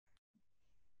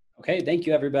Okay, thank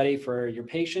you everybody for your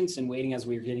patience and waiting as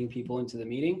we're getting people into the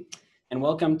meeting. And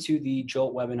welcome to the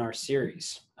Jolt webinar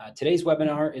series. Today's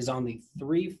webinar is on the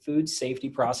 3 food safety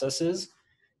processes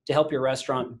to help your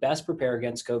restaurant best prepare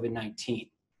against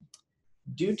COVID-19.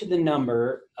 Due to the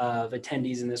number of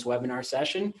attendees in this webinar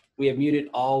session, we have muted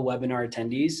all webinar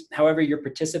attendees. However, your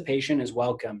participation is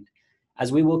welcomed,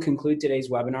 as we will conclude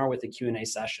today's webinar with a Q&A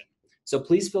session. So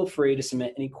please feel free to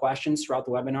submit any questions throughout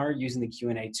the webinar using the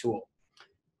Q&A tool.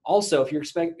 Also, if you're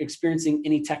experiencing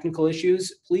any technical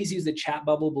issues, please use the chat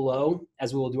bubble below,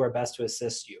 as we will do our best to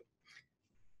assist you.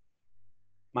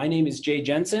 My name is Jay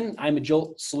Jensen. I'm a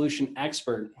Jolt solution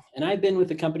expert, and I've been with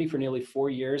the company for nearly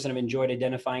 4 years, and I've enjoyed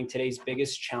identifying today's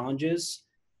biggest challenges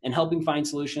and helping find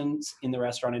solutions in the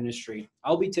restaurant industry.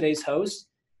 I'll be today's host,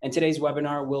 and today's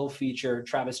webinar will feature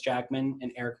Travis Jackman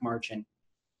and Eric Marchant.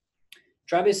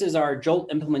 Travis is our Jolt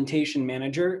implementation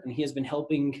manager, and he has been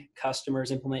helping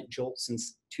customers implement Jolt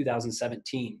since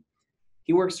 2017.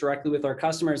 He works directly with our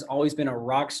customers, always been a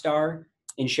rock star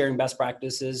in sharing best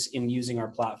practices in using our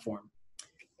platform.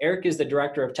 Eric is the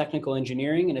director of technical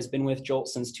engineering and has been with Jolt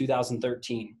since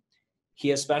 2013. He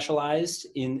has specialized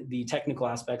in the technical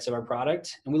aspects of our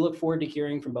product, and we look forward to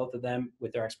hearing from both of them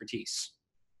with their expertise.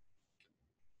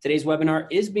 Today's webinar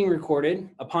is being recorded.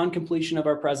 Upon completion of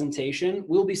our presentation,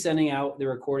 we'll be sending out the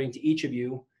recording to each of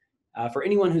you for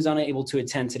anyone who's unable to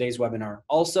attend today's webinar.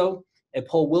 Also, a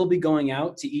poll will be going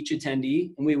out to each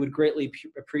attendee, and we would greatly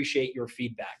appreciate your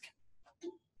feedback.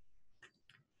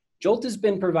 Jolt has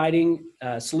been providing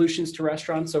solutions to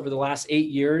restaurants over the last 8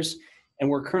 years, and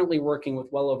we're currently working with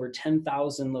well over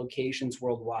 10,000 locations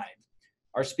worldwide.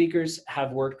 Our speakers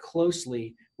have worked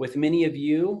closely with many of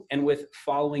you and with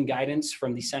following guidance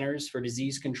from the Centers for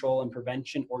Disease Control and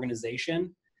Prevention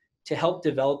organization to help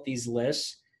develop these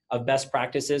lists of best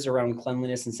practices around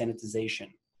cleanliness and sanitization.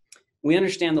 We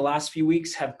understand the last few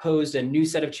weeks have posed a new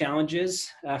set of challenges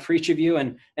for each of you,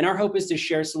 and our hope is to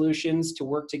share solutions to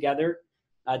work together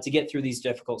to get through these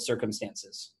difficult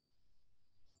circumstances.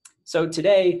 So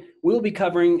today, we'll be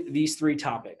covering these 3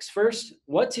 topics. First,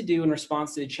 what to do in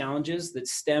response to the challenges that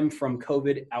stem from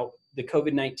the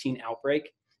COVID-19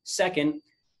 outbreak. Second,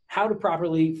 how to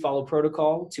properly follow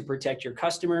protocol to protect your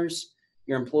customers,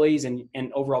 your employees, and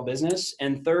overall business.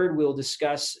 And third, we'll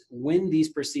discuss when these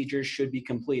procedures should be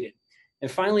completed. And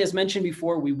finally, as mentioned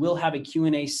before, we will have a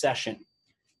Q&A session.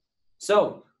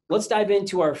 So let's dive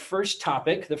into our first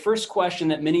topic. The first question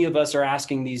that many of us are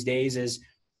asking these days is,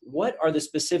 what are the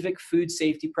specific food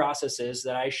safety processes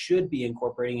that I should be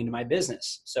incorporating into my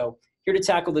business? So here to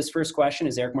tackle this first question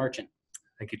is Eric Marchant.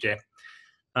 Thank you, Jay.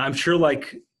 I'm sure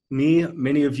like me,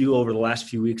 many of you over the last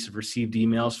few weeks have received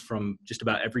emails from just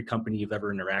about every company you've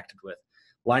ever interacted with,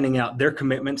 lining out their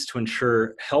commitments to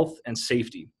ensure health and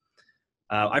safety.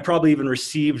 I probably even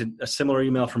received a similar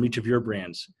email from each of your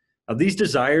brands. Now, these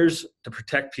desires to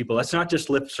protect people, that's not just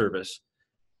lip service.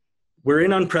 We're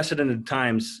in unprecedented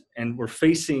times, and we're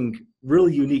facing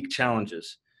really unique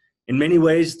challenges. In many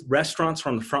ways, restaurants are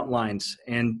on the front lines,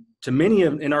 and to many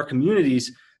in our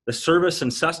communities, the service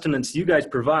and sustenance you guys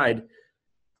provide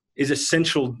is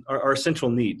are essential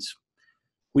needs.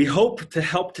 We hope to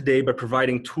help today by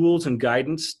providing tools and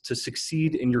guidance to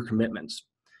succeed in your commitments.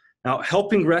 Now,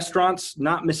 helping restaurants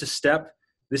not miss a step,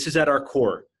 this is at our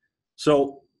core.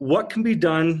 So what can be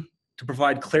done to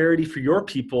provide clarity for your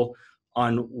people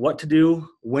on what to do,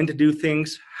 when to do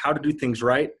things, how to do things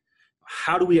right?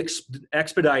 How do we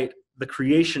expedite the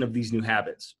creation of these new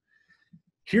habits?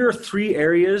 Here are 3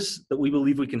 areas that we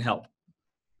believe we can help.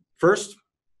 First,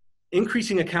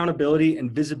 increasing accountability and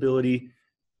visibility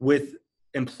with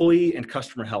employee and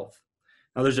customer health.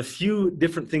 Now, there's a few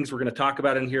different things we're going to talk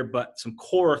about in here, but some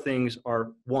core things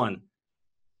are: 1,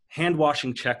 hand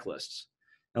washing checklists.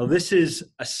 Now, this is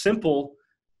a simple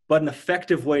but an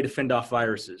effective way to fend off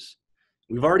viruses.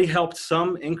 We've already helped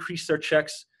some increase their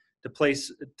checks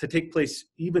to take place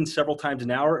even several times an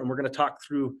hour, and we're going to talk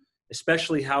through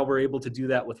especially how we're able to do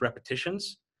that with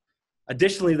repetitions.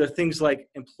 Additionally, there are things like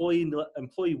employee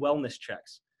wellness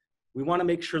checks. We want to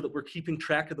make sure that we're keeping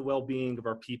track of the well-being of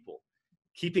our people,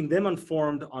 keeping them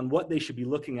informed on what they should be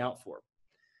looking out for.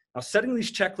 Now, setting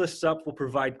these checklists up will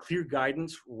provide clear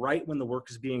guidance right when the work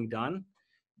is being done,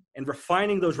 and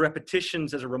refining those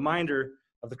repetitions as a reminder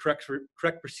of the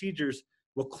correct procedures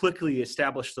will quickly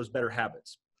establish those better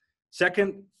habits.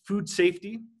 Second, food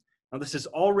safety. Now, this has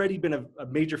already been a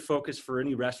major focus for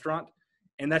any restaurant,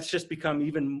 and that's just become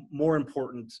even more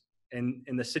important in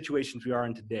the situations we are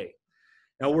in today.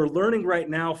 Now, we're learning right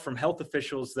now from health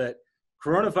officials that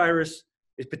coronavirus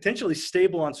is potentially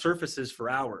stable on surfaces for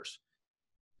hours.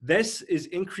 This is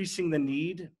increasing the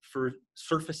need for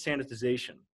surface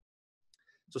sanitization.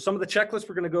 So some of the checklists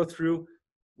we're going to go through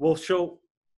will show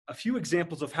a few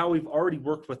examples of how we've already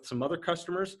worked with some other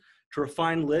customers to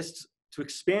refine lists, to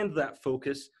expand that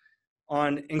focus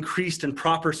on increased and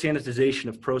proper sanitization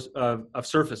of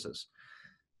surfaces.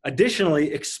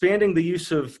 Additionally, expanding the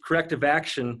use of corrective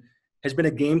action has been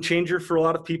a game changer for a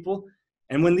lot of people.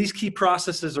 And when these key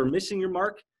processes are missing your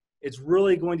mark, it's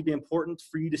really going to be important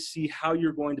for you to see how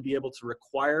you're going to be able to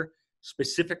require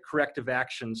specific corrective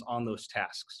actions on those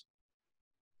tasks.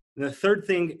 And the third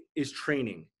thing is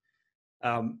training.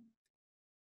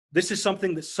 This is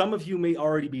something that some of you may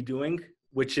already be doing,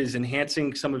 which is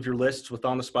enhancing some of your lists with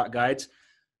on-the-spot guides,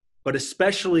 but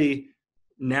especially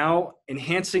now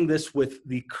enhancing this with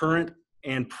the current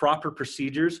and proper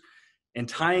procedures and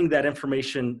tying that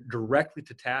information directly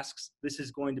to tasks. This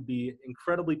is going to be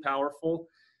incredibly powerful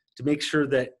to make sure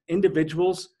that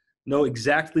individuals know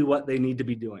exactly what they need to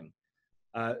be doing.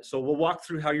 So we'll walk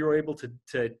through how you're able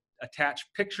to attach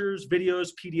pictures, videos,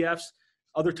 PDFs,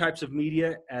 other types of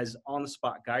media as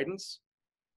on-the-spot guidance,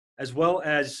 as well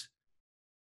as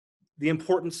the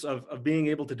importance of being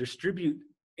able to distribute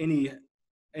any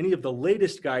of the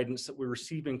latest guidance that we're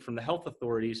receiving from the health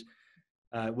authorities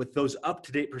with those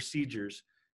up-to-date procedures.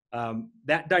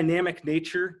 That dynamic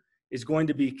nature is going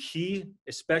to be key,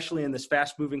 especially in this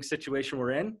fast-moving situation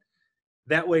we're in.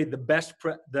 That way,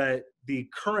 the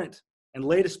current and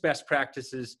latest best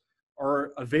practices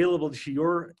are available to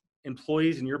your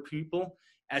employees and your people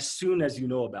as soon as you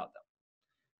know about them.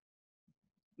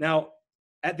 Now,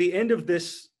 at the end of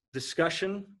this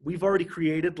discussion, we've already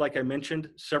created, like I mentioned,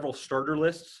 several starter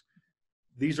lists.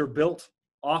 These are built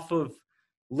off of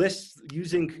lists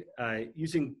using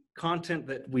content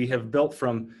that we have built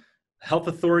from health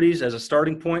authorities as a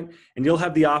starting point, and you'll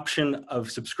have the option of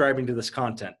subscribing to this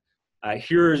content.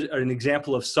 Here's an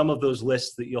example of some of those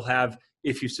lists that you'll have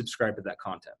if you subscribe to that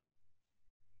content.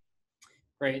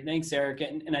 Great, thanks, Eric.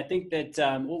 And I think that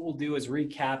what we'll do is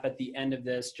recap at the end of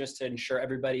this just to ensure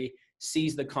everybody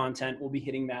sees the content. We'll be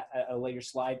hitting that at a later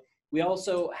slide. We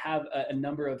also have a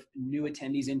number of new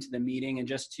attendees into the meeting, and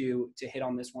just to hit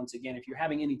on this once again, if you're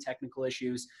having any technical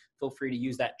issues, feel free to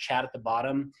use that chat at the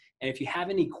bottom. And if you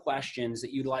have any questions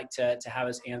that you'd like to have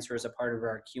us answer as a part of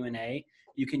our Q&A,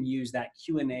 you can use that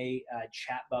Q&A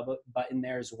chat button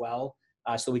there as well,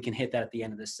 so we can hit that at the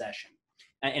end of this session.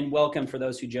 And welcome for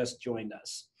those who just joined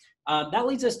us. That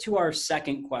leads us to our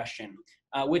second question,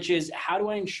 which is, how do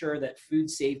I ensure that food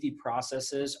safety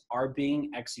processes are being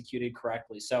executed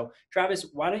correctly? So Travis,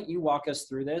 why don't you walk us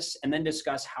through this and then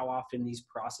discuss how often these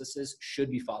processes should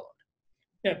be followed?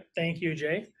 Yeah, thank you,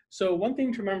 Jay. So one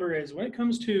thing to remember is when it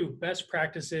comes to best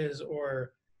practices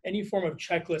or any form of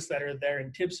checklists that are there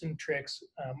and tips and tricks,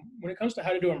 when it comes to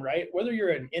how to do them right, whether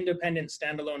you're an independent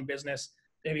standalone business,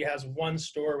 maybe has one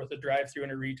store with a drive-through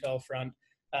and a retail front,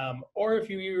 or if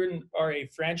you even are a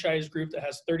franchise group that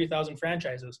has 30,000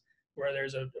 franchises, where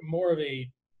there's more of a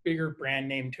bigger brand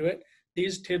name to it,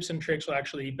 these tips and tricks will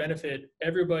actually benefit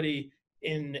everybody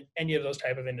in any of those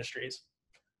type of industries.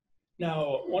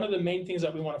 Now, one of the main things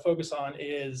that we want to focus on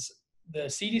is the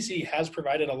CDC has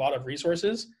provided a lot of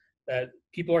resources that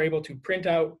people are able to print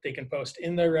out. They can post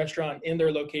in their restaurant, in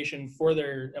their location for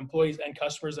their employees and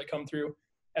customers that come through,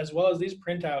 as well as these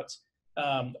printouts.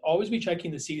 Always be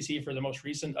checking the CDC for the most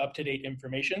recent up-to-date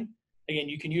information. Again,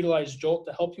 you can utilize Jolt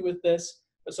to help you with this,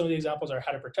 but some of the examples are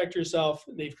how to protect yourself.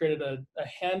 They've created a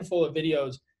handful of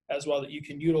videos as well that you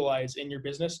can utilize in your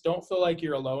business. Don't feel like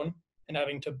you're alone and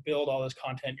having to build all this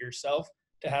content yourself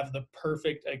to have the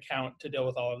perfect account to deal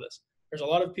with all of this. There's a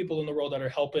lot of people in the world that are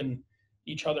helping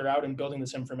each other out and building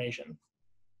this information.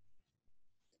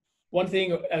 One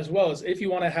thing as well is if you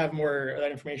want to have more of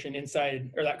that information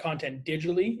inside or that content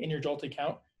digitally in your Jolt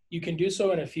account, you can do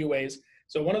so in a few ways.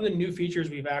 So one of the new features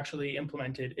we've actually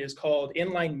implemented is called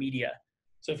inline media.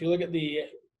 So if you look at the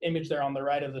image there on the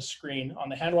right of the screen on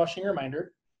the hand washing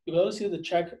reminder, you'll be able to see the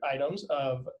check items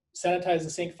of sanitize the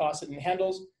sink faucet and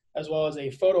handles, as well as a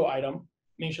photo item,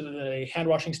 making sure that the hand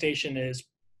washing station is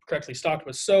correctly stocked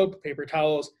with soap, paper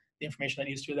towels, the information that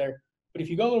needs to be there. But if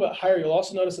you go a little bit higher, you'll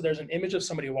also notice that there's an image of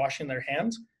somebody washing their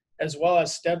hands, as well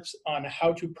as steps on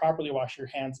how to properly wash your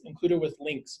hands, included with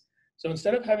links. So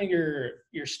instead of having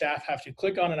your staff have to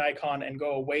click on an icon and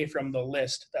go away from the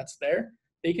list that's there,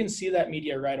 they can see that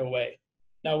media right away.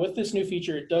 Now with this new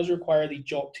feature, it does require the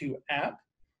Jolt 2 app.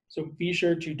 So be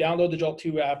sure to download the Jolt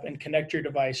 2 app and connect your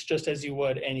device just as you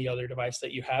would any other device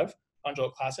that you have on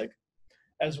Jolt Classic,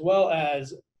 as well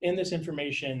as in this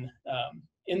information,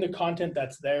 in the content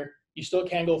that's there, you still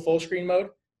can go full screen mode,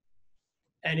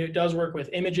 and it does work with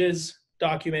images,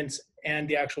 documents, and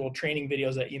the actual training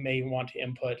videos that you may want to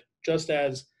input, just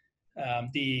as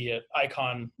the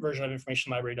icon version of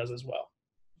Information Library does as well.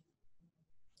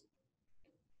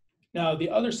 Now, the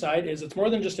other side is it's more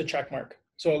than just a check mark.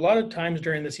 So a lot of times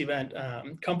during this event,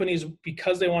 companies,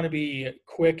 because they want to be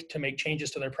quick to make changes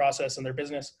to their process and their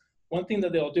business, one thing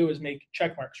that they'll do is make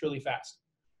check marks really fast.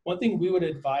 One thing we would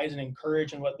advise and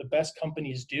encourage, and what the best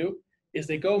companies do, is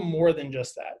they go more than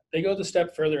just that. They go the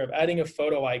step further of adding a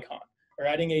photo icon or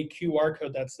adding a QR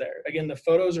code that's there. Again, the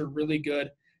photos are really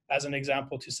good as an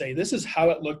example to say, this is how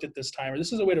it looked at this time, or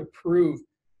this is a way to prove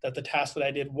that the task that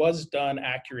I did was done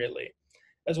accurately.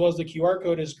 As well as the QR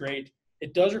code is great.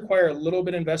 It does require a little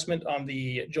bit of investment on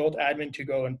the Jolt admin to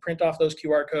go and print off those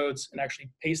QR codes and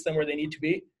actually paste them where they need to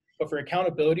be. But for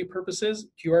accountability purposes,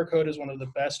 QR code is one of the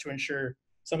best to ensure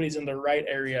somebody's in the right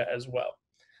area as well.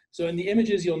 So in the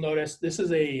images, you'll notice this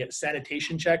is a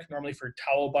sanitation check, normally for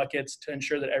towel buckets, to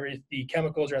ensure that the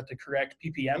chemicals are at the correct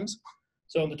ppms.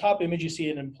 So in the top image, you see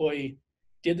an employee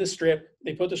did the strip.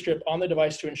 They put the strip on the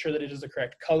device to ensure that it is the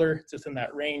correct color. It's within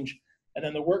that range. And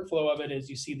then the workflow of it is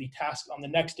you see the task on the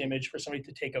next image for somebody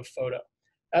to take a photo.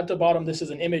 At the bottom, this is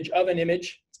an image of an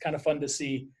image. It's kind of fun to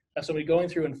see somebody going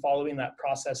through and following that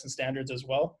process and standards as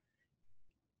well.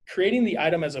 Creating the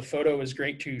item as a photo is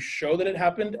great to show that it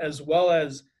happened, as well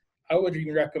as I would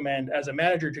even recommend as a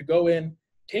manager to go in,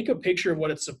 take a picture of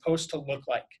what it's supposed to look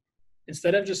like.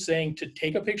 Instead of just saying to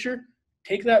take a picture,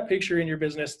 take that picture in your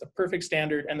business, the perfect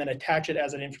standard, and then attach it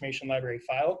as an information library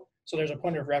file. So there's a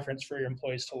point of reference for your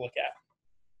employees to look at.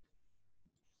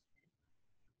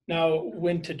 Now,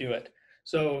 when to do it.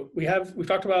 So we've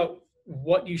talked about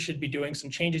what you should be doing, some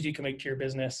changes you can make to your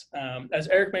business. As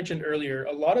Eric mentioned earlier,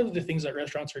 a lot of the things that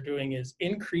restaurants are doing is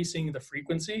increasing the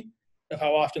frequency of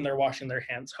how often they're washing their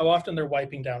hands, how often they're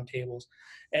wiping down tables.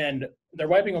 And they're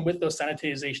wiping them with those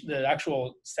sanitization, the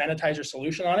actual sanitizer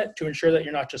solution on it, to ensure that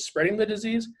you're not just spreading the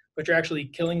disease, but you're actually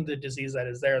killing the disease that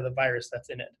is there, the virus that's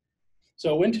in it.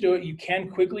 So when to do it, you can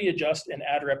quickly adjust and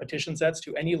add repetition sets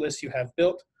to any list you have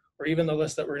built, or even the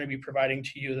list that we're going to be providing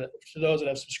to you, to those that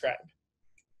have subscribed.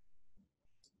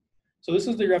 So this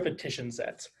is the repetition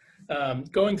sets.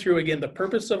 Going through again, the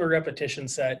purpose of a repetition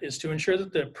set is to ensure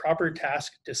that the proper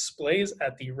task displays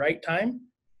at the right time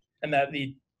and that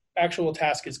the actual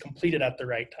task is completed at the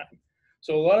right time.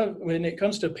 So when it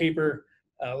comes to paper,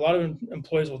 a lot of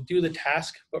employees will do the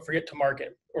task but forget to mark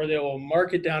it, or they will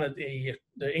mark it down at the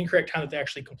incorrect time that they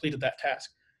actually completed that task.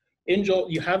 In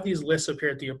Jolt, you have these lists appear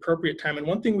at the appropriate time. And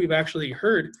one thing we've actually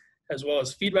heard, as well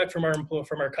as feedback from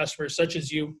our customers, such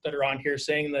as you that are on here,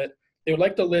 saying that they would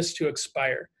like the list to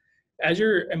expire. As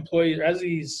your employees,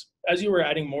 as you were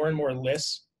adding more and more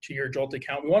lists to your Jolt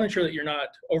account, we want to ensure that you're not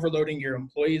overloading your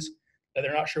employees, that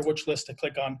they're not sure which list to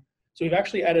click on. So we've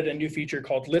actually added a new feature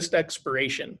called list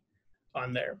expiration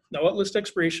on there. Now what list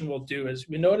expiration will do is,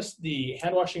 we notice the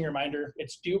hand washing reminder,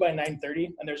 it's due by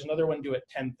 9:30, and there's another one due at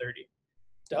 10:30.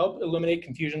 To help eliminate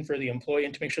confusion for the employee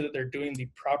and to make sure that they're doing the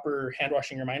proper hand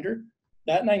washing reminder,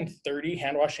 that 9:30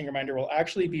 hand washing reminder will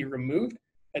actually be removed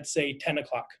at, say, 10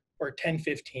 o'clock or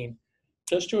 10:15,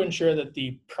 just to ensure that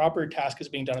the proper task is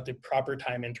being done at the proper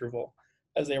time interval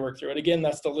as they work through it. Again,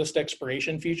 that's the list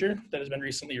expiration feature that has been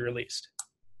recently released.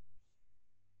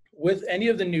 With any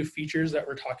of the new features that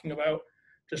we're talking about,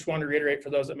 just want to reiterate for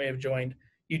those that may have joined,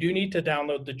 you do need to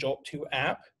download the Jolt 2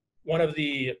 app. One of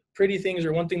the pretty things,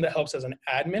 or one thing that helps as an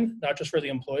admin, not just for the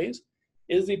employees,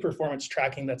 is the performance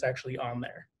tracking that's actually on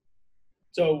there.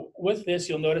 So with this,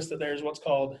 you'll notice that there's what's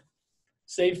called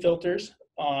save filters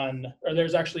or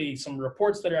there's actually some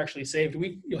reports that are actually saved.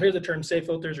 You'll hear the term save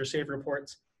filters or save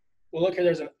reports. Well, look here,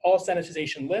 there's an all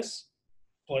sanitization list,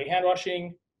 employee hand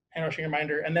washing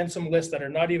reminder, and then some lists that are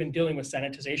not even dealing with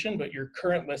sanitization, but your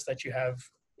current list that you have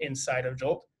inside of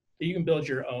Jolt, that you can build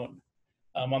your own.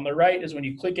 On the right is when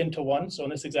you click into one. So in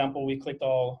this example, we clicked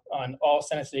on all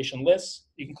sanitization lists.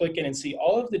 You can click in and see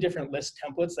all of the different list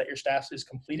templates that your staff is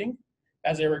completing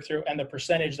as they work through, and the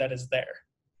percentage that is there.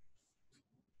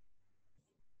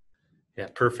 Yeah,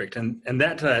 perfect. And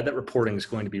that reporting is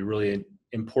going to be really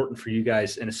important for you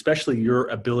guys, and especially your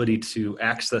ability to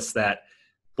access that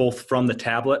both from the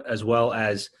tablet, as well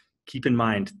as keep in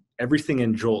mind everything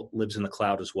in Jolt lives in the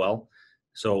cloud as well.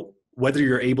 So whether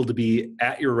you're able to be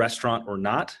at your restaurant or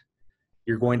not,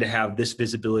 you're going to have this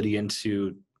visibility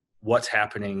into what's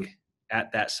happening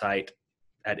at that site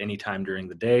at any time during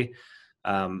the day,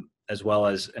 as well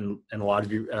as in a lot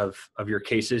of your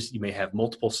cases, you may have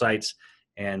multiple sites,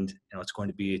 and it's going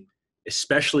to be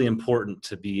especially important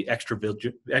to be extra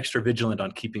vigilant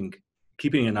on keeping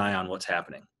an eye on what's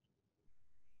happening.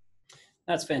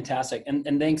 That's fantastic.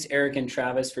 And thanks, Eric and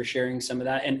Travis, for sharing some of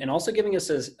that, and also giving us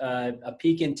a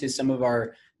peek into some of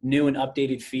our new and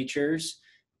updated features.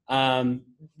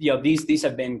 These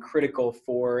have been critical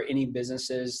for any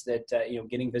businesses that,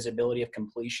 getting visibility of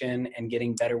completion and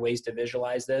getting better ways to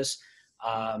visualize this.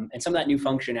 And some of that new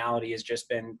functionality has just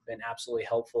been absolutely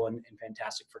helpful and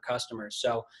fantastic for customers.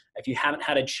 So if you haven't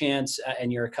had a chance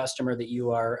and you're a customer that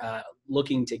you are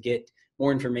looking to get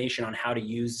more information on how to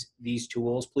use these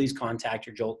tools, please contact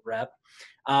your Jolt rep.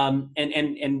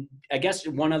 And I guess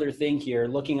one other thing here,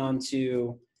 looking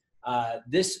onto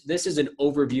this is an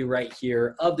overview right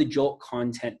here of the Jolt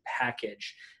content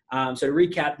package. So to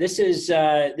recap, this is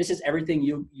everything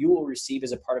you will receive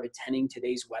as a part of attending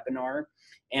today's webinar.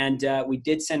 And we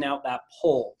did send out that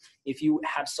poll. If you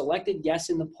have selected yes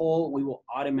in the poll, we will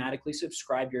automatically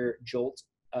subscribe your Jolt,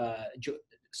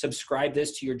 subscribe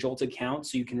this to your Jolt account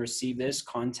so you can receive this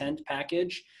content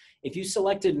package. If you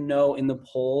selected no in the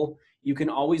poll, you can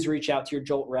always reach out to your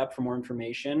Jolt rep for more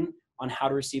information on how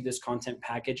to receive this content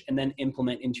package and then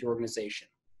implement into your organization.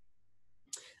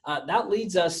 That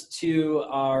leads us to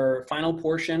our final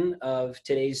portion of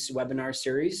today's webinar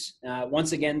series.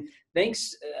 Once again,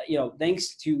 thanks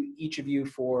to each of you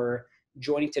for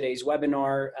joining today's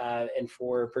webinar and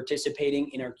for participating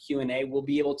in our Q&A. We'll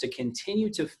be able to continue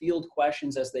to field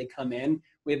questions as they come in.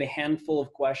 We have a handful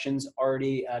of questions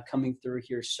already coming through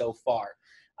here so far.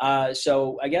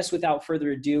 So I guess without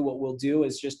further ado, what we'll do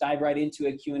is just dive right into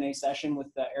a Q&A session with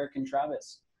Eric and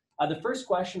Travis. The first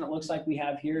question it looks like we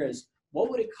have here is, what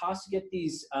would it cost to get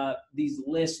these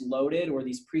lists loaded, or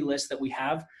these pre-lists that we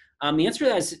have? The answer to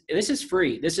that is this is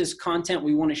free. This is content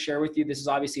we want to share with you. This is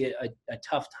obviously a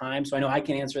tough time, so I know I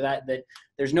can answer that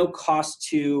there's no cost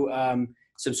to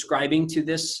subscribing to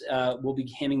this. We'll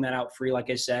be handing that out free, like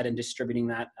I said, and distributing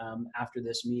that after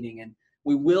this meeting. And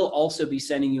we will also be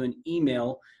sending you an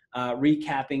email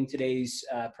recapping today's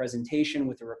presentation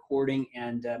with a recording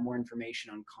and more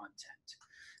information on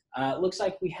content. Looks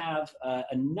like we have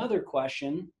another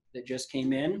question that just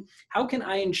came in. How can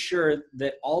I ensure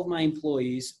that all of my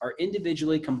employees are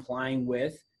individually complying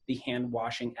with the hand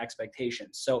washing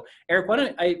expectations? So Eric, why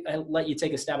don't I let you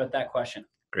take a stab at that question?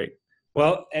 Great.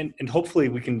 Well, and hopefully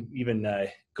we can even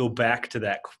go back to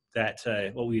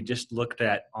that what we just looked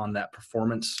at on that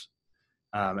performance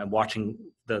and watching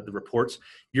the reports.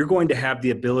 You're going to have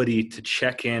the ability to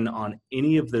check in on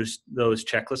any of those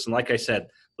checklists. And like I said,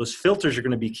 those filters are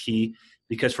going to be key,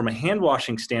 because from a hand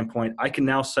washing standpoint, I can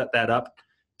now set that up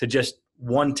to just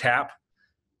one tap,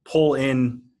 pull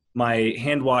in my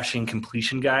hand washing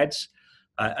completion guides.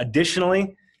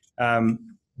 Additionally,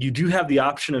 you do have the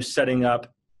option of setting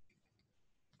up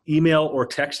email or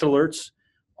text alerts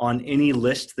on any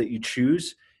list that you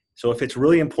choose. So if it's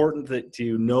really important that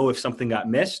to know if something got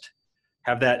missed,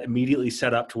 have that immediately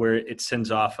set up to where it sends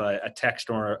off a text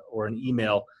or an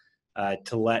email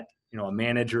to let a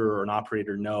manager or an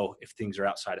operator know if things are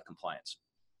outside of compliance.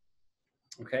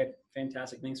 Okay,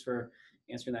 fantastic. Thanks for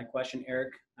answering that question,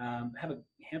 Eric. I have a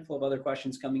handful of other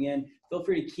questions coming in. Feel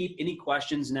free to keep any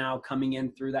questions now coming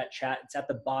in through that chat. It's at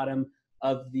the bottom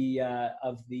of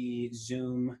the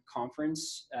Zoom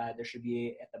conference. There should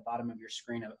be at the bottom of your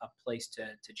screen a place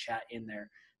to chat in there.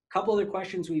 A couple other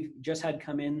questions we've just had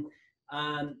come in.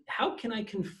 How can I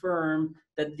confirm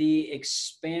that the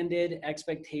expanded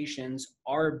expectations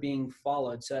are being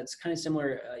followed? So that's kind of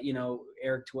similar,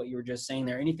 Eric, to what you were just saying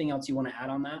there. Anything else you want to add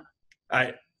on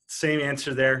that? Same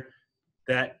answer there.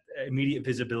 That immediate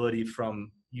visibility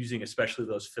from using especially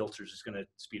those filters is going to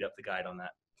speed up the guide on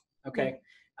that. Okay.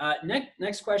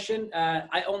 Next question.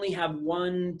 I only have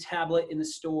one tablet in the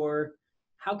store.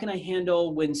 How can I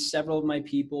handle when several of my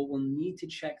people will need to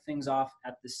check things off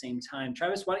at the same time?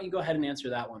 Travis, why don't you go ahead and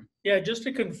answer that one? Yeah, just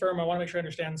to confirm, I want to make sure I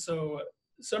understand. So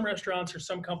some restaurants or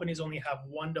some companies only have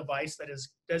one device that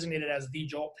is designated as the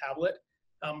Jolt tablet.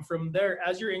 From there,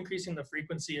 as you're increasing the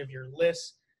frequency of your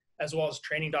lists, as well as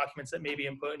training documents that may be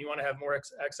input, and you want to have more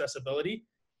accessibility,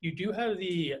 you do have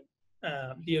the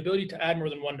ability to add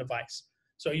more than one device.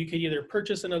 So you could either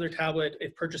purchase another tablet,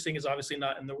 if purchasing is obviously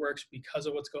not in the works because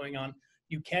of what's going on.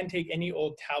 You can take any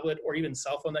old tablet or even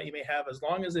cell phone that you may have, as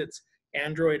long as it's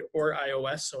Android or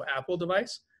iOS, so Apple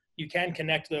device. You can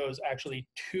connect those actually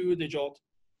to the Jolt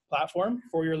platform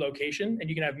for your location, and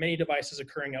you can have many devices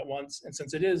occurring at once. And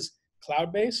since it is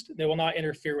cloud-based, they will not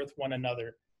interfere with one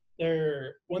another.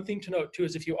 One thing to note too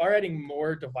is if you are adding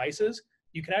more devices,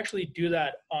 you can actually do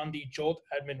that on the Jolt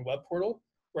admin web portal,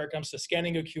 where it comes to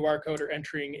scanning a QR code or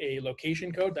entering a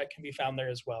location code that can be found there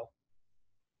as well.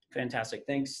 Fantastic.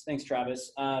 Thanks,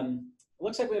 Travis. It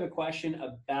looks like we have a question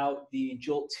about the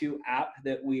Jolt 2 app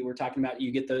that we were talking about.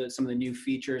 You get some of the new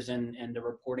features and the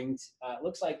reporting. It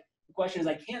looks like the question is,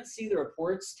 I can't see the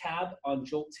reports tab on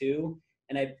Jolt 2,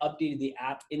 and I've updated the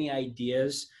app. Any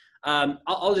ideas?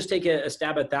 I'll just take a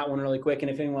stab at that one really quick. And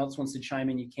if anyone else wants to chime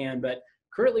in, you can. But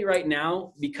currently right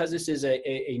now, because this is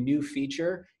a new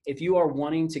feature, if you are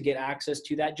wanting to get access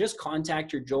to that, just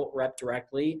contact your Jolt rep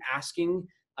directly, asking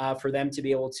for them to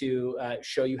be able to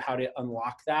show you how to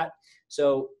unlock that.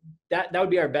 So that would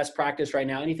be our best practice right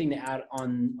now. Anything to add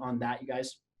on that, you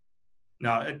guys?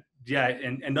 No, yeah,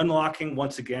 and unlocking,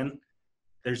 once again,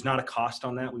 there's not a cost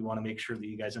on that. We want to make sure that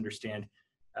you guys understand.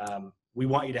 We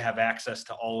want you to have access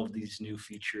to all of these new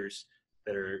features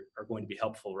that are going to be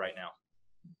helpful right now.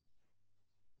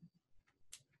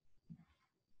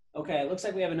 Okay, it looks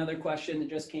like we have another question that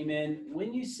just came in.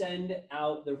 When you send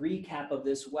out the recap of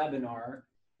this webinar,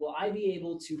 will I be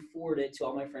able to forward it to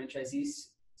all my franchisees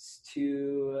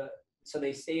so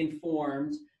they stay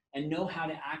informed and know how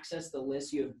to access the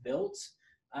list you have built?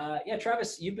 Yeah,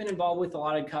 Travis, you've been involved with a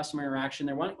lot of customer interaction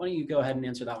there. Why don't you go ahead and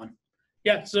answer that one?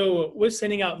 Yeah, so with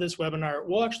sending out this webinar,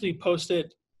 we'll actually post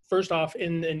it first off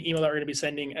in an email that we're going to be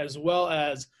sending, as well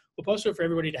as we'll post it for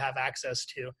everybody to have access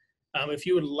to. If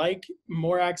you would like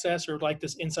more access or would like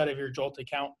this inside of your Jolt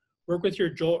account, work with your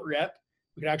Jolt rep.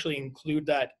 We could actually include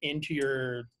that into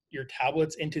your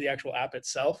tablets, into the actual app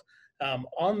itself.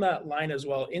 On that line as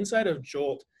well, inside of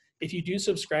Jolt, if you do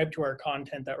subscribe to our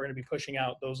content that we're going to be pushing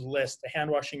out, those lists, the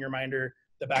hand washing reminder,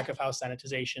 the back of house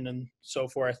sanitization, and so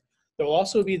forth, there will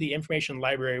also be the information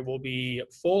library will be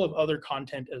full of other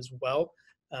content as well.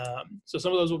 So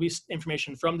some of those will be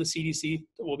information from the CDC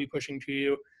that we'll be pushing to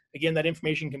you. Again, that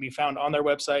information can be found on their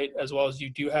website, as well as you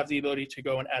do have the ability to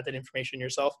go and add that information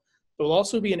yourself. There will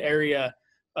also be an area,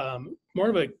 more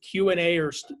of a Q&A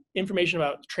or information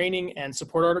about training and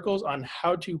support articles on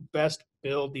how to best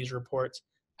build these reports,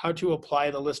 how to apply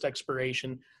the list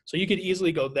expiration. So you could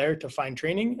easily go there to find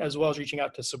training, as well as reaching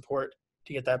out to support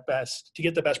to get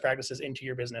the best practices into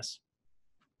your business.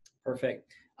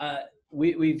 Perfect.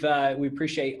 We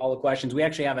appreciate all the questions. We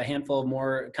actually have a handful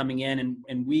more coming in,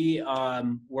 and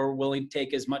we're willing to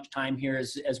take as much time here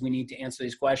as we need to answer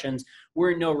these questions.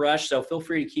 We're in no rush, so feel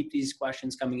free to keep these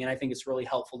questions coming in. I think it's really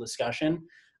helpful discussion.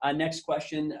 Next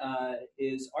question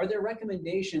is, are there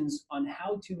recommendations on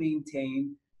how to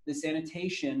maintain the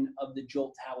sanitation of the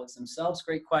Jolt tablets themselves?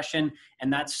 Great question.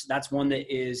 And that's one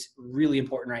that is really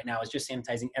important right now, is just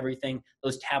sanitizing everything,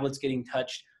 those tablets getting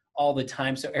touched all the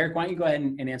time. So Eric, why don't you go ahead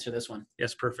and answer this one?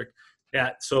 Yes, perfect.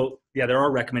 Yeah, so yeah, there are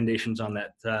recommendations on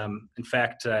that. In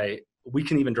fact, we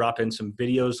can even drop in some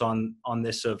videos on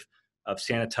this of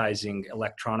sanitizing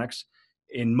electronics.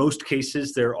 In most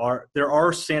cases, there are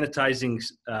sanitizing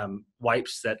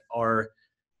wipes that are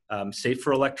safe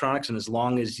for electronics, and as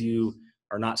long as you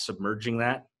are not submerging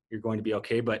that, you're going to be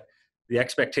okay. But the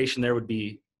expectation there would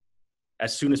be,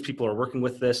 as soon as people are working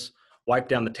with this, wipe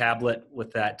down the tablet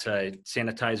with that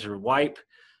sanitizer wipe,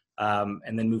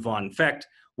 and then move on. In fact,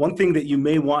 one thing that you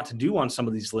may want to do on some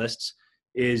of these lists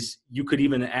is you could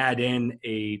even add in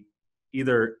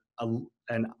either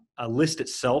a list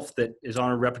itself that is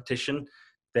on a repetition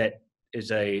that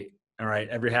is all right,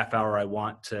 every half hour I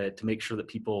want to make sure that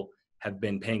people have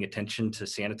been paying attention to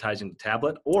sanitizing the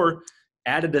tablet, or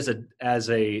add it as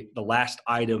the last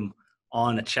item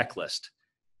on a checklist.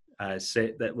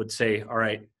 That would say, all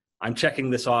right, I'm checking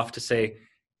this off to say,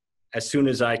 as soon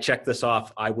as I check this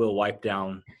off, I will wipe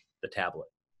down the tablet.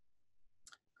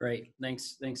 Great,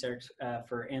 thanks Eric,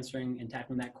 for answering and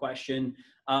tackling that question.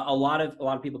 A lot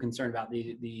of people concerned about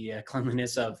the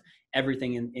cleanliness of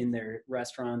everything in their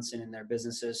restaurants and in their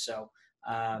businesses. So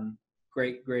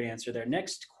great answer there.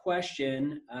 Next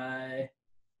question.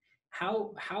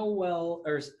 How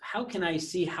can I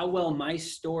see how well my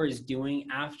store is doing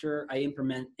after I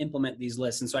implement these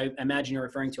lists? And so I imagine you're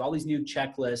referring to all these new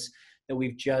checklists that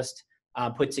we've just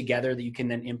put together that you can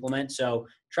then implement. So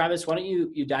Travis, why don't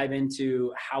you dive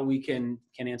into how we can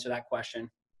answer that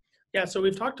question? Yeah, so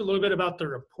we've talked a little bit about the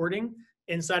reporting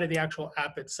inside of the actual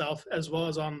app itself, as well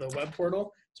as on the web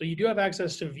portal. So you do have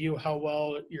access to view how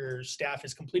well your staff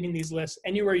is completing these lists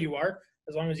anywhere you are,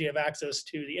 as long as you have access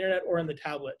to the internet or in the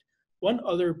tablet. One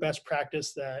other best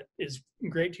practice that is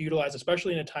great to utilize,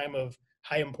 especially in a time of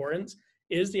high importance,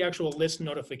 is the actual list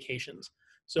notifications.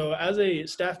 So as a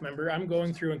staff member, I'm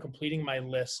going through and completing my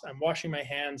lists. I'm washing my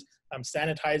hands. I'm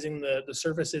sanitizing the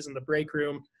surfaces in the break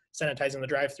room, sanitizing the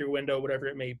drive-through window, whatever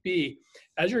it may be.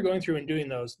 As you're going through and doing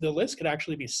those, the list could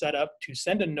actually be set up to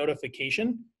send a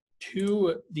notification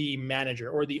to the manager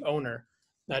or the owner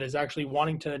that is actually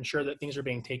wanting to ensure that things are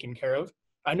being taken care of.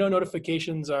 I know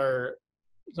notifications are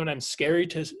sometimes scary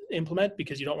to implement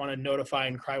because you don't want to notify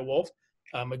and cry wolf.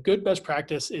 A good best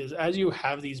practice is, as you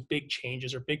have these big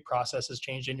changes or big processes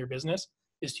changed in your business,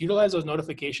 is to utilize those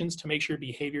notifications to make sure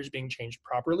behavior is being changed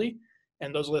properly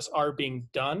and those lists are being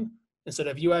done instead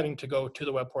of you having to go to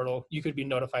the web portal, you could be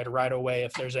notified right away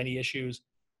if there's any issues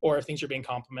or if things are being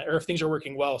complimented or if things are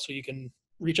working well, so you can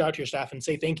reach out to your staff and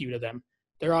say thank you to them.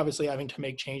 They're obviously having to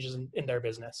make changes in their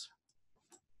business.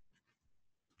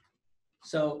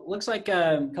 So looks like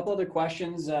a couple other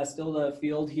questions still to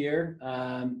field here.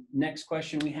 Next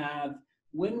question we have,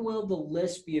 when will the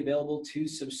list be available to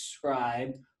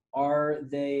subscribe? Are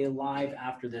they live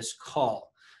after this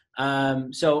call?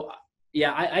 So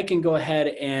yeah, I can go ahead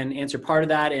and answer part of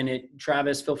that. And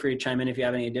Travis, feel free to chime in if you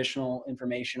have any additional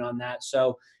information on that.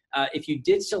 So if you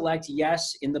did select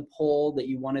yes in the poll that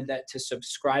you wanted that to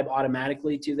subscribe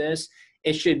automatically to this,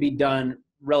 it should be done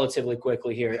relatively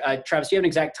quickly here. Travis, do you have an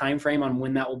exact time frame on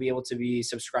when that will be able to be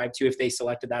subscribed to if they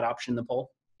selected that option in the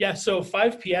poll? Yeah, so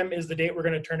 5 p.m. is the date we're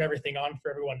going to turn everything on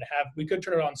for everyone to have. We could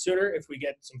turn it on sooner if we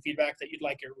get some feedback that you'd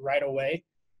like it right away.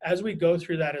 As we go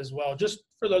through that as well, just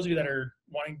for those of you that are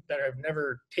that have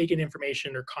never taken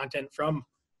information or content from,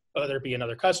 whether it be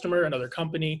another customer, another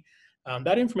company,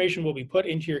 that information will be put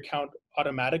into your account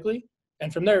automatically.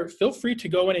 And from there, feel free to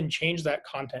go in and change that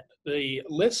content. The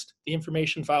list, the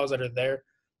information files that are there,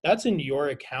 that's in your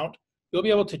account. You'll be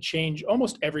able to change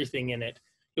almost everything in it.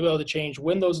 You'll be able to change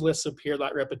when those lists appear,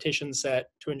 that repetition set,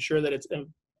 to ensure that it's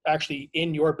actually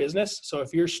in your business. So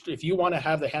if you want to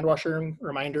have the hand washing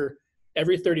reminder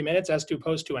every 30 minutes as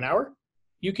opposed to an hour,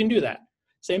 you can do that.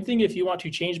 Same thing if you want to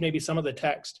change maybe some of the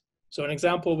text. So an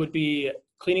example would be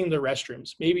cleaning the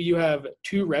restrooms. Maybe you have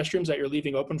 2 restrooms that you're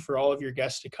leaving open for all of your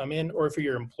guests to come in, or for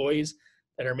your employees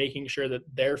that are making sure that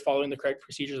they're following the correct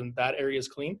procedures and that area is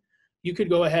clean. You could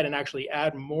go ahead and actually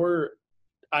add more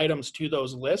items to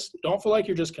those lists. Don't feel like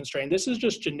you're just constrained. This is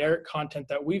just generic content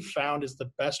that we've found is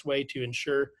the best way to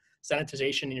ensure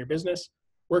sanitization in your business,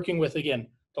 working with, again,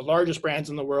 the largest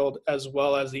brands in the world, as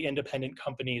well as the independent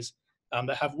companies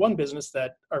that have one business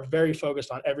that are very focused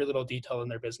on every little detail in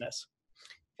their business.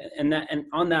 And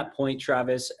on that point,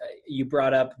 Travis, you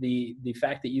brought up the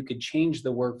fact that you could change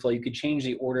the workflow, you could change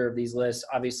the order of these lists.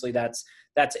 Obviously, that's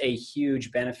a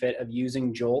huge benefit of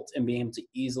using Jolt and being able to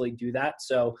easily do that.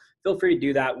 So feel free to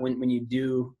do that when you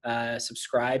do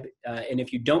subscribe. And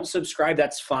if you don't subscribe,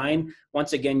 that's fine.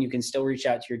 Once again, you can still reach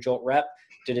out to your Jolt rep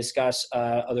to discuss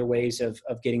other ways of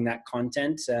getting that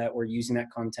content or using that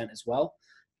content as well.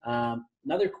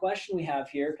 Another question we have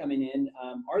here coming in,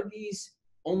 are these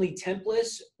only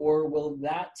templates, or will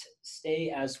that stay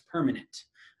as permanent?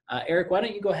 Eric, why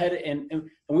don't you go ahead and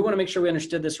we want to make sure we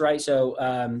understood this right. So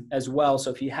as well, so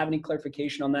if you have any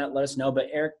clarification on that, let us know. But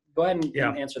Eric, go ahead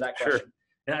and answer that question. Sure.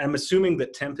 And I'm assuming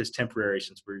that temp is temporary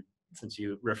since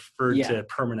you referred to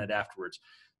permanent afterwards.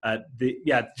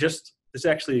 This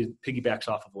actually piggybacks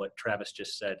off of what Travis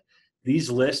just said. These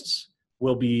lists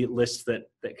will be lists that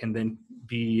can then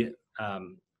be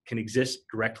can exist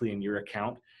directly in your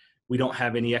account. We don't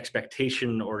have any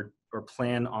expectation or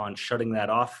plan on shutting that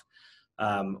off.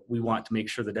 We want to make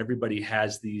sure that everybody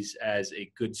has these as a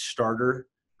good starter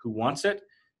who wants it.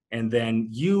 And then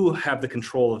you have the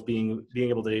control of being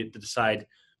able to decide,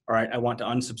 all right, I want to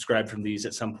unsubscribe from these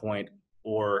at some point,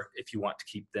 or if you want to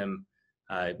keep them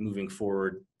moving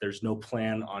forward. There's no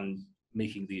plan on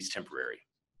making these temporary.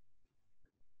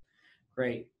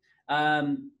 Great.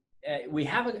 We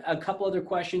have a couple other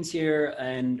questions here,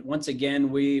 and once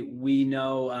again, we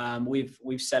know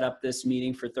we've set up this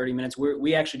meeting for 30 minutes.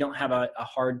 We actually don't have a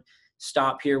hard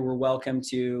stop here. We're welcome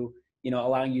to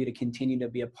allowing you to continue to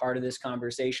be a part of this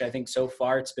conversation. I think so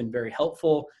far it's been very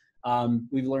helpful.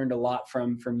 We've learned a lot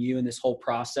from you in this whole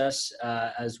process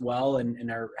as well, and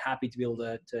are happy to be able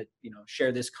to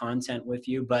share this content with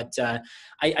you. But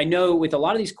I know with a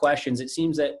lot of these questions, it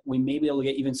seems that we may be able to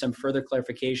get even some further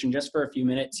clarification just for a few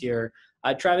minutes here.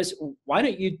 Travis, why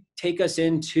don't you take us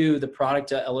into the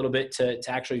product a little bit to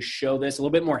actually show this a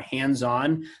little bit more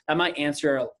hands-on? That might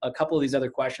answer a couple of these other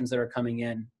questions that are coming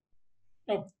in.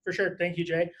 Oh, for sure. Thank you,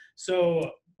 Jay. So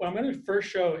what I'm going to first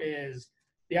show is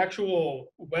the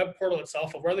actual web portal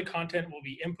itself of where the content will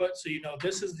be input. So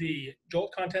this is the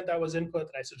Jolt content that was input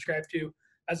that I subscribed to,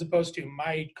 as opposed to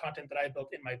my content that I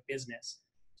built in my business.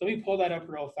 So let me pull that up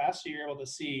real fast so you're able to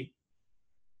see.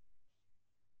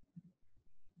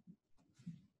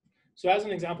 So as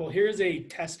an example, here's a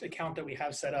test account that we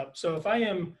have set up. So if I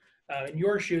am in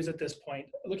your shoes at this point,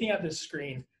 looking at this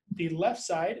screen, the left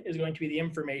side is going to be the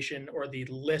information or the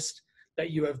list that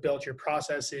you have built, your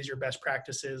processes, your best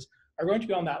practices, are going to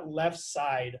be on that left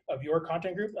side of your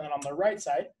content group. And then on the right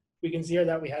side, we can see here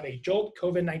that we have a Jolt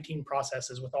COVID-19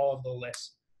 processes with all of the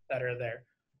lists that are there.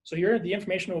 So the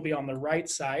information will be on the right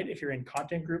side if you're in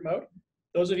content group mode.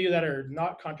 Those of you that are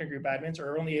not content group admins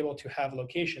or are only able to have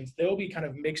locations, they will be kind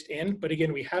of mixed in. But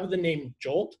again, we have the name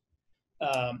Jolt.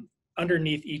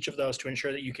 underneath each of those to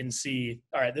ensure that you can see,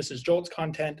 all right, this is Jolt's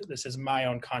content, this is my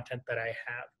own content that I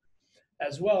have.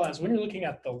 As well as when you're looking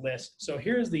at the list, so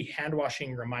here's the hand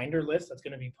washing reminder list that's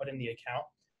going to be put in the account.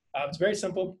 It's very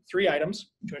simple, 3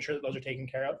 items to ensure that those are taken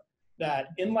care of. That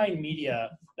inline media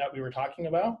that we were talking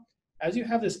about, as you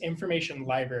have this information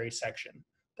library section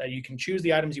that you can choose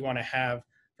the items you want to have.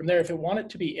 From there, if you want it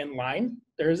to be inline,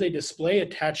 there is a display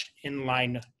attached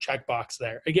inline checkbox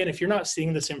there. Again, if you're not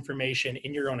seeing this information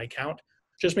in your own account,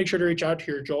 just make sure to reach out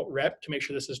to your Jolt rep to make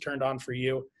sure this is turned on for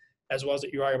you, as well as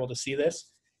that you are able to see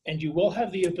this. And you will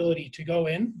have the ability to go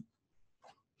in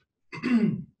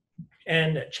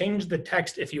and change the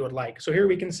text if you would like. So here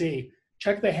we can see,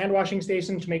 check the hand washing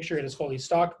station to make sure it is fully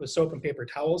stocked with soap and paper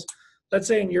towels. Let's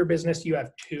say in your business you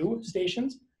have 2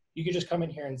 stations. You could just come in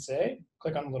here and say,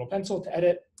 click on the little pencil to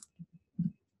edit,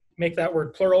 make that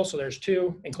word plural, so there's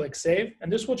 2, and click save.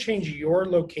 And this will change your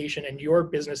location and your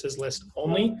business's list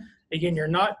only. Again, you're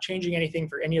not changing anything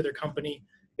for any other company.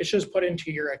 It's just put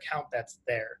into your account that's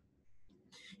there.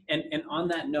 And on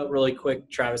that note, really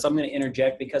quick, Travis, I'm going to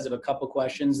interject because of a couple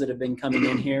questions that have been coming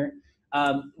in here.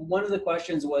 One of the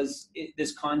questions was,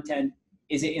 this content,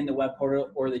 is it in the web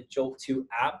portal or the Jolt 2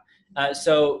 app?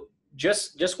 So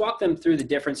just walk them through the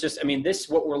difference. Just, I mean, this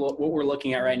what we're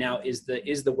looking at right now is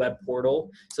the web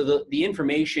portal. So the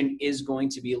information is going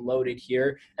to be loaded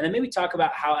here, and then maybe talk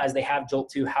about how, as they have Jolt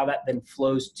 2, how that then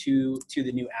flows to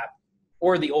the new app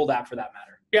or the old app for that matter.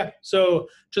 Yeah, so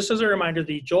just as a reminder,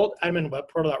 the Jolt admin web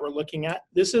portal that we're looking at,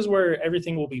 this is where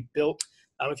everything will be built.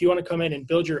 If you want to come in and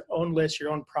build your own list,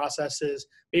 your own processes,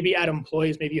 maybe add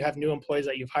employees, maybe you have new employees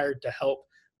that you've hired to help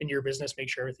in your business, make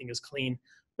sure everything is clean.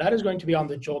 That is going to be on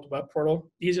the Jolt web portal.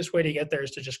 The easiest way to get there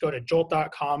is to just go to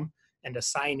jolt.com and to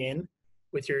sign in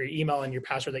with your email and your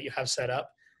password that you have set up.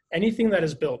 Anything that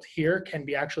is built here can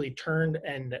be actually turned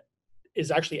and is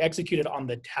actually executed on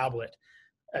the tablet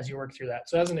as you work through that.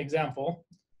 So as an example,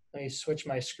 let me switch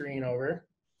my screen over.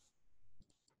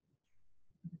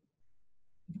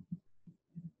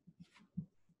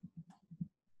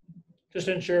 Just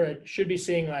to ensure, it should be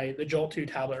seeing the Jolt 2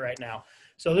 tablet right now.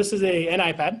 So this is an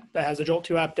iPad that has the Jolt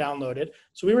 2 app downloaded.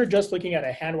 So we were just looking at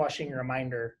a hand washing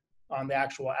reminder on the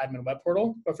actual admin web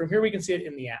portal, but from here we can see it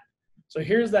in the app. So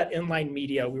here's that inline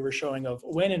media we were showing of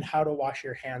when and how to wash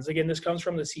your hands. Again, this comes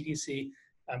from the CDC.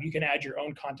 You can add your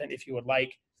own content if you would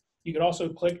like. You could also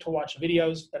click to watch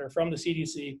videos that are from the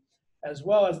CDC, as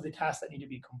well as the tasks that need to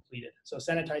be completed. So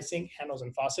sanitize sink, handles,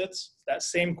 and faucets. That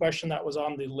same question that was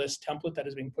on the list template that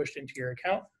is being pushed into your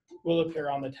account will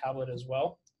appear on the tablet as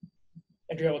well.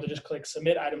 And you're able to just click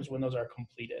submit items when those are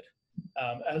completed.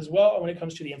 As well, when it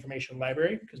comes to the information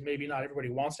library, because maybe not everybody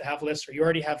wants to have lists or you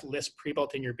already have lists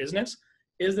pre-built in your business,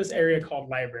 is this area called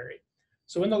library.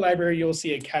 So in the library, you'll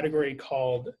see a category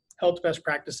called health best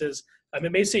practices.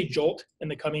 It may say Jolt in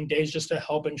the coming days just to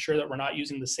help ensure that we're not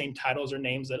using the same titles or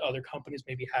names that other companies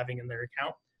may be having in their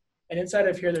account. And inside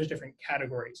of here, there's different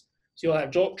categories. So you'll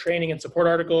have Jolt training and support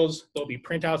articles. There'll be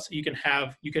printouts that you can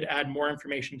have. You could add more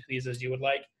information to these as you would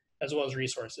like, as well as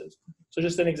resources. So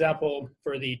just an example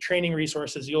for the training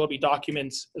resources, you'll be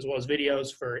documents as well as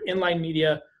videos for inline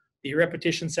media, the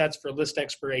repetition sets for list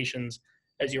expirations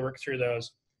as you work through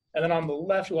those. And then on the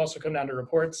left, you'll also come down to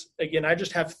reports. Again, I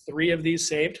just have 3 of these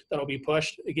saved that'll be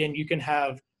pushed. Again, you can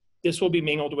have, this will be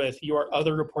mingled with your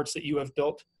other reports that you have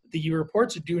built. The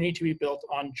reports do need to be built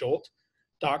on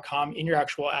jolt.com in your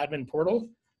actual admin portal.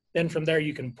 Then from there,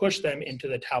 you can push them into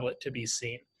the tablet to be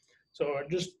seen. So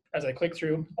just as I click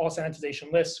through all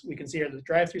sanitization lists, we can see here the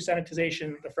drive-through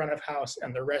sanitization, the front of house,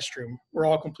 and the restroom were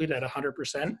all completed at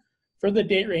 100% for the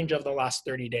date range of the last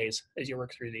 30 days as you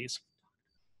work through these.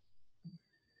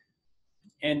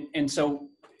 And so,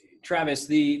 Travis,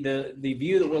 the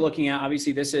view that we're looking at,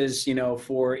 obviously this is,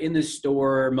 for in the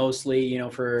store, mostly,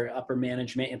 for upper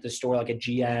management at the store, like a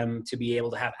GM, to be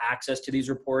able to have access to these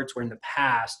reports, where in the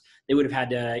past they would have had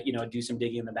to, do some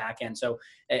digging in the back end. So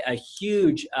a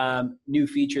huge new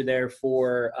feature there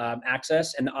for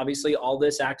access. And obviously all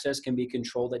this access can be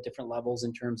controlled at different levels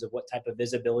in terms of what type of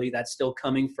visibility that's still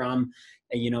coming from,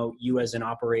 you as an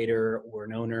operator or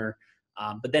an owner.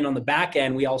 But then on the back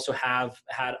end, we also have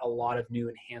had a lot of new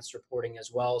enhanced reporting as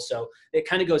well. So it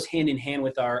kind of goes hand in hand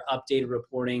with our updated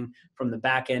reporting from the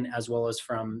back end as well as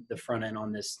from the front end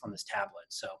on this tablet.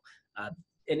 So,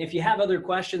 and if you have other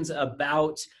questions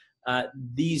about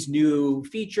these new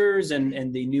features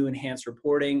and the new enhanced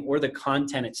reporting or the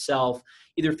content itself,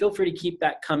 either feel free to keep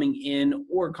that coming in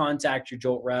or contact your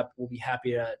Jolt rep. We'll be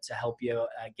happy to help you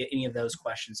get any of those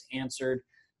questions answered.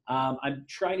 I'm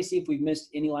trying to see if we've missed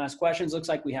any last questions. Looks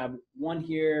like we have one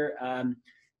here.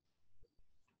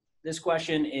 This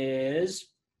question is,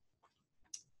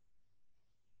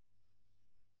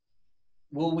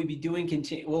 will we be doing,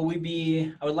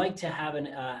 I would like to have an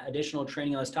additional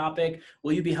training on this topic.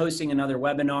 Will you be hosting another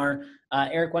webinar?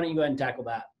 Eric, why don't you go ahead and tackle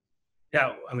that?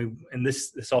 Yeah, I mean, and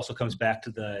this also comes back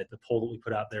to the poll that we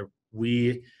put out there.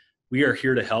 We are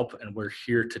here to help, and we're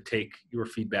here to take your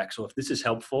feedback. So if this is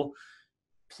helpful,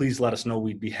 please let us know.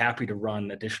 We'd be happy to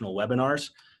run additional webinars.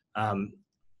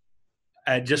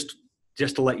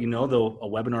 Just to let you know, though, a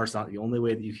webinar is not the only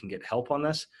way that you can get help on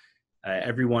this.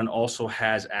 Everyone also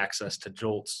has access to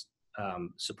Jolt's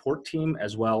support team,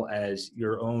 as well as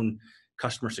your own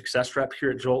customer success rep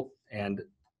here at Jolt, and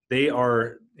they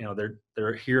are,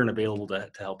 they're here and available to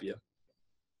help you.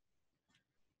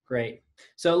 Great.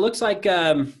 So it looks like,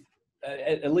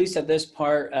 at least at this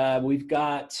part, we've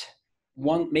got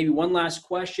maybe one last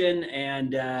question,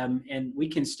 and we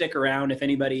can stick around if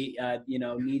anybody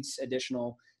needs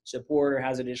additional support or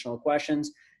has additional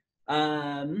questions.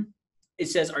 It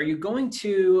says, are you going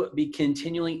to be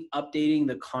continually updating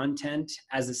the content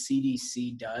as the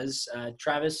CDC does?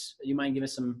 Travis, you mind giving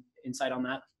us some insight on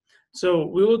that? So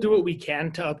we will do what we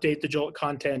can to update the Jolt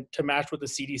content to match what the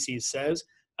CDC says.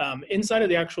 Inside of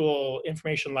the actual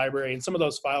information library and some of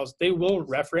those files, they will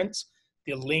reference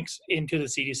the links into the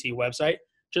CDC website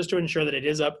just to ensure that it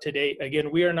is up to date. Again,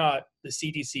 we are not the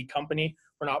CDC company.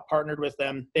 We're not partnered with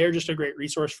them. They're just a great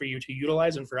resource for you to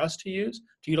utilize and for us to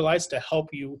utilize to help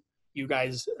you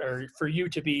guys, or for you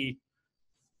to be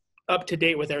up to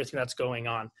date with everything that's going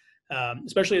on.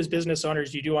 Especially as business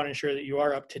owners, you do want to ensure that you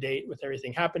are up to date with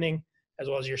everything happening, as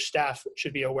well as your staff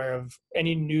should be aware of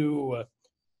any new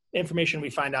information we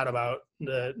find out about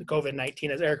the COVID-19.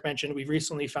 As Eric mentioned, we've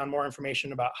recently found more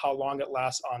information about how long it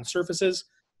lasts on surfaces,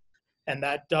 and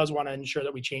that does want to ensure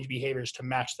that we change behaviors to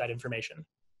match that information.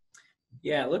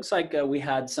 Yeah, it looks like we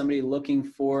had somebody looking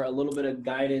for a little bit of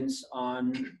guidance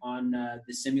on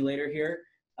the simulator here.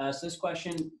 So this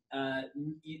question,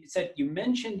 it said, you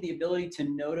mentioned the ability to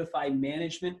notify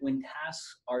management when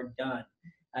tasks are done.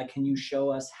 Can you show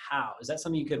us how? Is that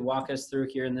something you could walk us through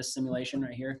here in this simulation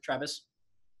right here, Travis?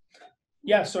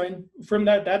 Yeah, so from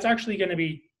that's actually going to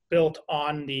be built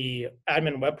on the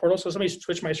admin web portal. So let me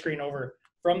switch my screen over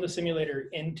from the simulator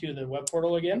into the web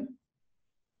portal again.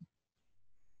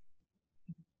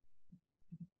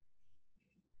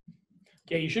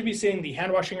 Okay, you should be seeing the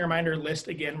hand washing reminder list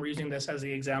again. We're using this as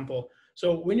the example.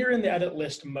 So when you're in the edit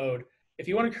list mode, if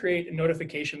you want to create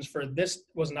notifications for this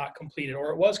was not completed,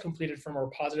 or it was completed for more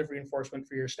positive reinforcement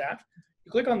for your staff,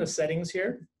 you click on the settings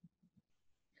here.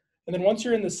 And then once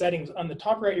you're in the settings, on the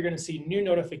top right, you're going to see new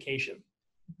notification.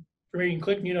 From here, you can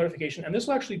click new notification, and this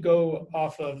will actually go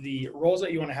off of the roles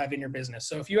that you want to have in your business.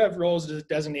 So if you have roles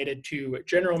designated to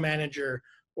general manager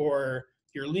or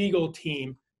your legal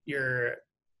team, your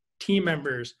team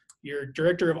members, your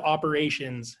director of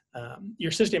operations, your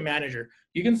assistant manager,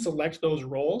 you can select those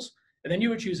roles, and then you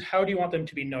would choose how do you want them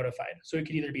to be notified. So it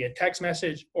could either be a text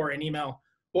message or an email.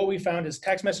 What we found is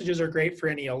text messages are great for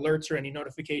any alerts or any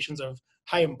notifications of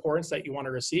high importance that you want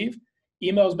to receive.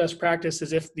 Email's best practice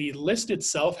is if the list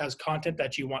itself has content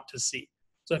that you want to see.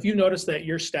 So if you notice that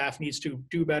your staff needs to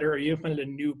do better, or you implemented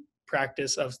a new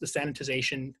practice of the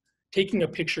sanitization, taking a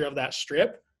picture of that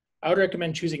strip, I would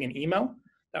recommend choosing an email.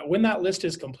 That when that list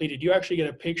is completed, you actually get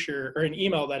a picture or an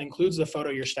email that includes the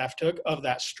photo your staff took of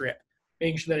that strip,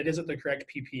 making sure that it is at the correct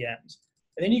PPMs.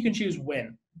 And then you can choose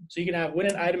when. So you can have when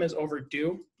an item is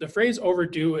overdue. The phrase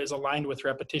overdue is aligned with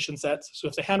repetition sets. So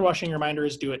if the hand washing reminder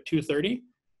is due at 2:30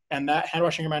 and that hand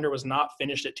washing reminder was not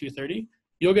finished at 2:30,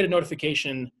 you'll get a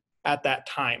notification at that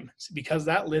time because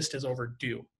that list is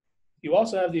overdue. You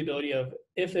also have the ability of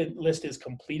if a list is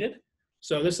completed.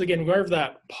 So this, again, whether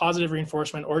that positive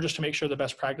reinforcement or just to make sure the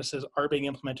best practices are being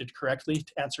implemented correctly,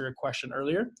 to answer a question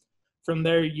earlier. From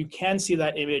there, you can see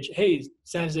that image, hey,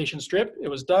 sanitization strip, it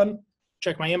was done.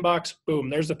 Check my inbox, boom,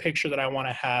 there's the picture that I want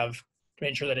to have to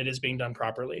make sure that it is being done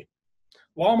properly.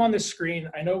 While I'm on this screen,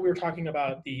 I know we were talking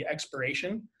about the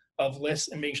expiration of lists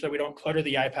and making sure that we don't clutter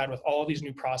the iPad with all of these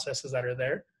new processes that are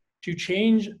there. To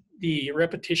change the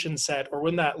repetition set or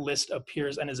when that list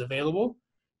appears and is available,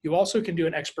 you also can do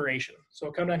an expiration. So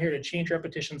come down here to change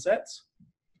repetition sets,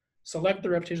 select the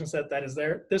repetition set that is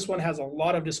there. This one has a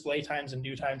lot of display times and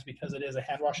due times because it is a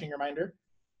hand washing reminder.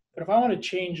 But if I want to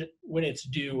change when it's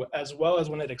due as well as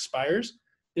when it expires,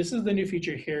 this is the new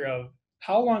feature here of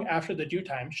how long after the due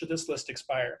time should this list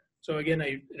expire. So again,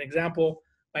 an example,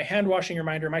 my hand washing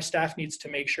reminder, my staff needs to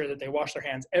make sure that they wash their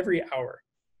hands every hour.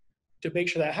 To make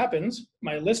sure that happens,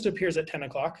 my list appears at 10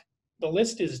 o'clock. The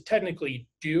list is technically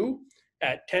due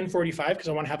at 10:45 because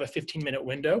I want to have a 15-minute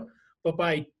window. But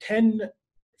by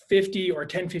 10:50 or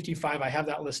 10:55, I have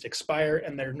that list expire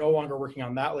and they're no longer working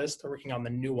on that list. They're working on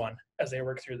the new one as they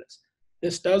work through this.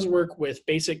 This does work with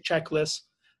basic checklists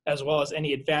as well as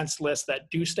any advanced lists that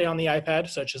do stay on the iPad,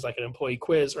 such as like an employee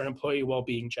quiz or an employee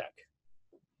well-being check.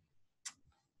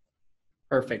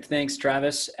 Perfect. Thanks,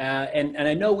 Travis. And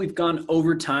I know we've gone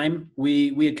over time.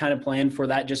 We had kind of planned for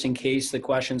that just in case the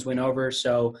questions went over.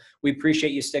 So we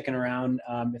appreciate you sticking around.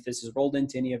 If this has rolled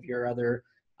into any of your other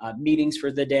meetings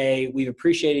for the day, we've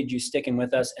appreciated you sticking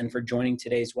with us and for joining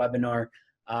today's webinar.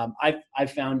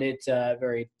 I've found it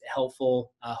very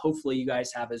helpful. Hopefully you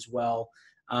guys have as well.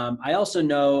 I also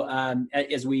know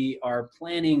as we are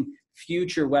planning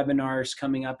future webinars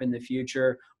coming up in the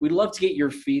future, we'd love to get your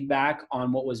feedback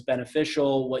on what was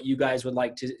beneficial, what you guys would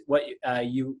like to,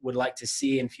 you would like to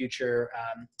see in future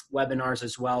webinars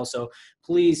as well. So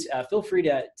please feel free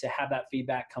to have that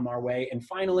feedback come our way. And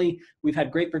finally, we've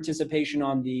had great participation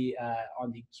on the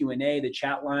Q&A, the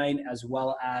chat line, as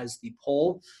well as the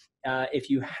poll. If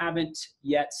you haven't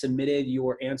yet submitted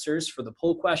your answers for the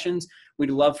poll questions, we'd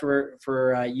love for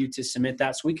you to submit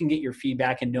that so we can get your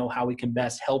feedback and know how we can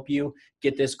best help you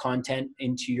get this content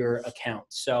into your account.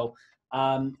 So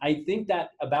I think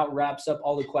that about wraps up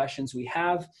all the questions we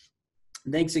have.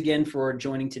 Thanks again for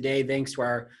joining today. Thanks to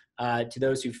our to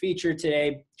those who featured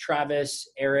today, Travis,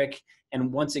 Eric,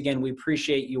 and once again, we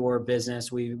appreciate your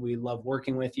business. We love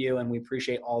working with you, and we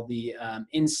appreciate all the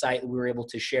insight we were able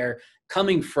to share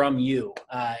coming from you,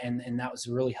 and that was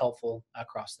really helpful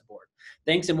across the board.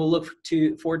 Thanks, and we'll look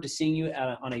forward to seeing you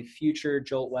on a future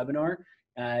Jolt webinar.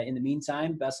 In the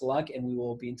meantime, best of luck, and we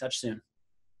will be in touch soon.